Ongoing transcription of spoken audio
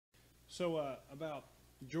So about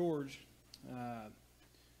George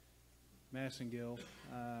Massengill,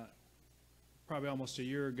 probably almost a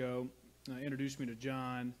year ago, introduced me to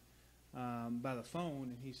John by the phone,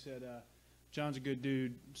 and he said, John's a good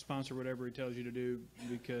dude, sponsor whatever he tells you to do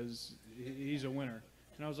because he's a winner.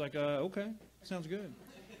 And I was like, okay, sounds good.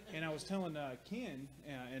 And I was telling Ken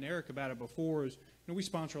and Eric about it before. We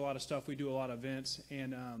sponsor a lot of stuff. We do a lot of events.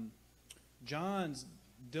 And John's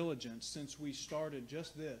diligence since we started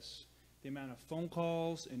just this, the amount of phone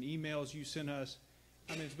calls and emails you send us,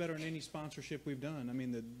 I mean, it's better than any sponsorship we've done. I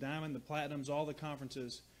mean, the Diamond, the Platinums, all the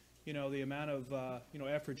conferences, the amount of,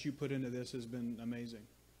 effort you put into this has been amazing.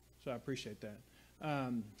 So I appreciate that.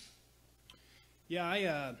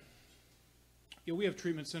 We have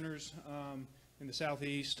treatment centers in the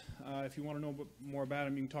Southeast. If you want to know more about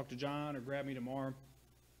them, you can talk to John or grab me tomorrow.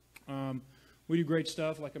 We do great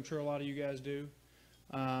stuff, like I'm sure a lot of you guys do.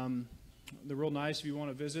 They're real nice if you want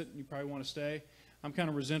to visit. You probably want to stay. I'm kind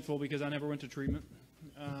of resentful because I never went to treatment.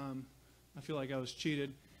 I feel like I was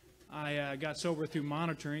cheated. I got sober through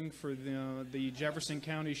monitoring for the Jefferson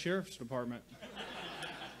County Sheriff's Department.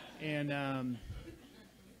 And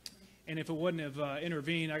if it wouldn't have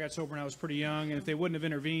intervened, I got sober when I was pretty young, and if they wouldn't have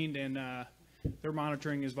intervened, and their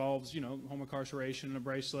monitoring involves, home incarceration and a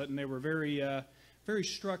bracelet, and they were very, very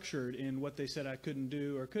structured in what they said I couldn't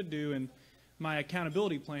do or could do, and my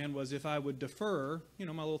accountability plan was if I would defer, my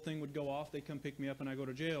little thing would go off, they'd come pick me up, and I go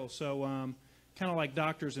to jail. So kind of like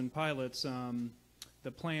doctors and pilots,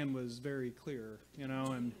 the plan was very clear,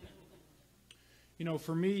 and,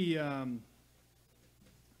 for me,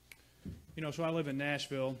 so I live in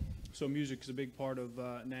Nashville, so music is a big part of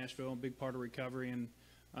Nashville, a big part of recovery, and,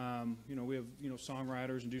 we have,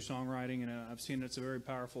 songwriters and do songwriting, and I've seen it's a very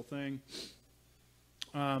powerful thing.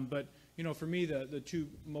 But, for me, the two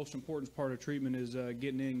most important part of treatment is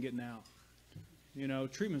getting in and getting out.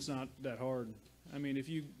 Treatment's not that hard. I mean, if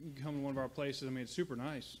you come to one of our places, I mean, it's super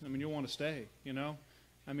nice. I mean, you'll want to stay,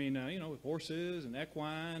 I mean, with horses and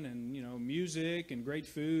equine and, music and great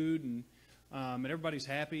food and everybody's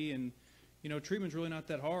happy. And, treatment's really not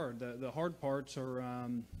that hard. The hard parts are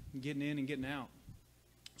getting in and getting out.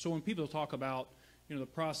 So when people talk about, the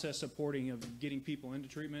process supporting of getting people into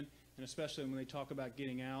treatment, and especially when they talk about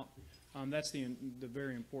getting out, that's the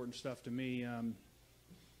very important stuff to me. I'm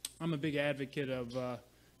a big advocate of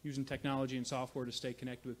using technology and software to stay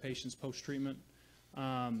connected with patients post-treatment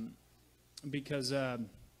because,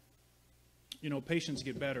 patients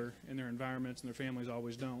get better in their environments and their families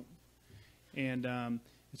always don't. And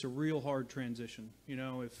it's a real hard transition.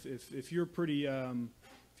 If you're pretty,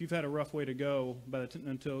 if you've had a rough way to go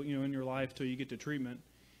until, in your life till you get to treatment,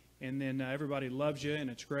 and then everybody loves you and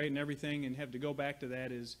it's great and everything, and have to go back to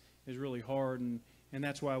that is really hard, and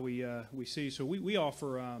that's why we see. So we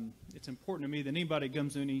offer. It's important to me that anybody that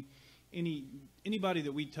comes to anybody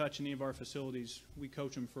that we touch in any of our facilities, we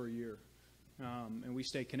coach them for a year, and we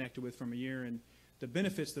stay connected with from a year. And the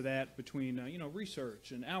benefits to that between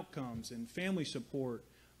research and outcomes and family support.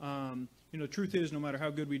 The truth is, no matter how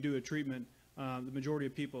good we do a treatment, the majority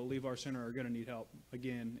of people that leave our center are going to need help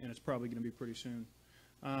again, and it's probably going to be pretty soon.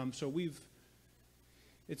 So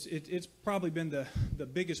it's probably been the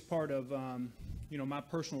biggest part of my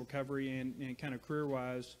personal recovery and kind of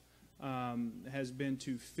career-wise has been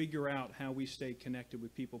to figure out how we stay connected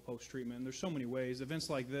with people post-treatment. And there's so many ways. Events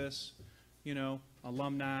like this,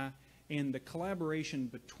 alumni, and the collaboration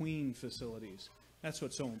between facilities. That's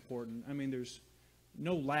what's so important. I mean, there's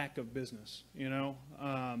no lack of business,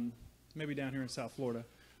 maybe down here in South Florida,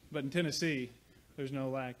 but in Tennessee, there's no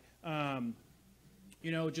lack.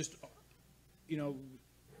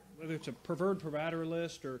 Whether it's a preferred provider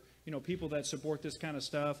list or, people that support this kind of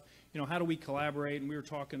stuff, how do we collaborate? And we were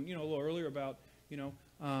talking, a little earlier about,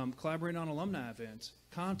 collaborating on alumni events,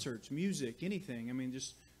 concerts, music, anything. I mean,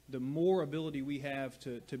 just the more ability we have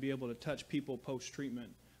to be able to touch people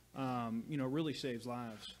post-treatment, really saves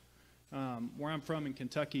lives. Where I'm from in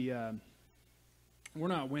Kentucky, we're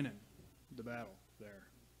not winning the battle there,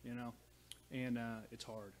 and it's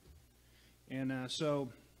hard. And so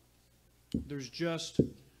there's just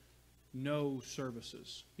no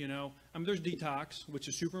services, I mean, there's detox, which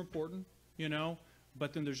is super important,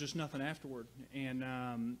 but then there's just nothing afterward. And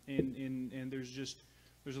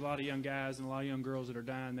there's a lot of young guys and a lot of young girls that are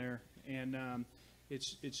dying there, and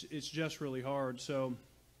it's just really hard. So,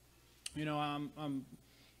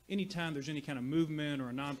 anytime there's any kind of movement or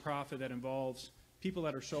a nonprofit that involves people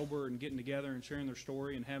that are sober and getting together and sharing their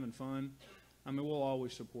story and having fun, I mean, we'll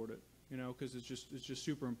always support it, because it's just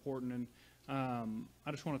super important. And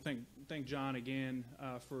I just want to thank John again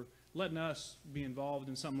for letting us be involved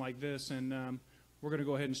in something like this. And we're going to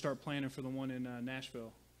go ahead and start planning for the one in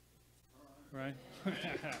Nashville. right?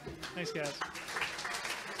 Thanks, guys.